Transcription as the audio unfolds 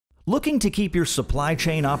Looking to keep your supply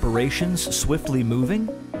chain operations swiftly moving?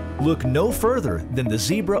 Look no further than the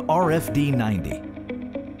Zebra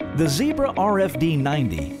RFD90. The Zebra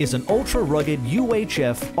RFD90 is an ultra-rugged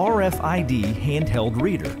UHF RFID handheld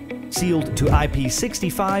reader, sealed to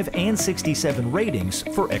IP65 and 67 ratings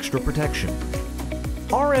for extra protection.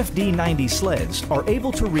 RFD90 sleds are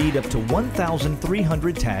able to read up to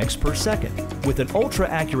 1,300 tags per second with an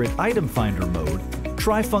ultra-accurate item finder mode,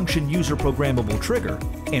 tri-function user-programmable trigger,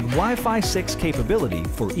 and Wi-Fi 6 capability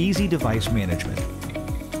for easy device management.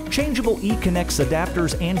 Changeable eConnex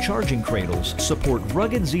adapters and charging cradles support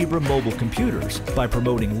rugged Zebra mobile computers by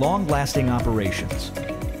promoting long-lasting operations.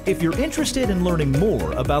 If you're interested in learning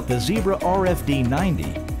more about the Zebra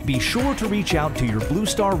RFD90, be sure to reach out to your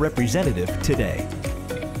BlueStar representative today.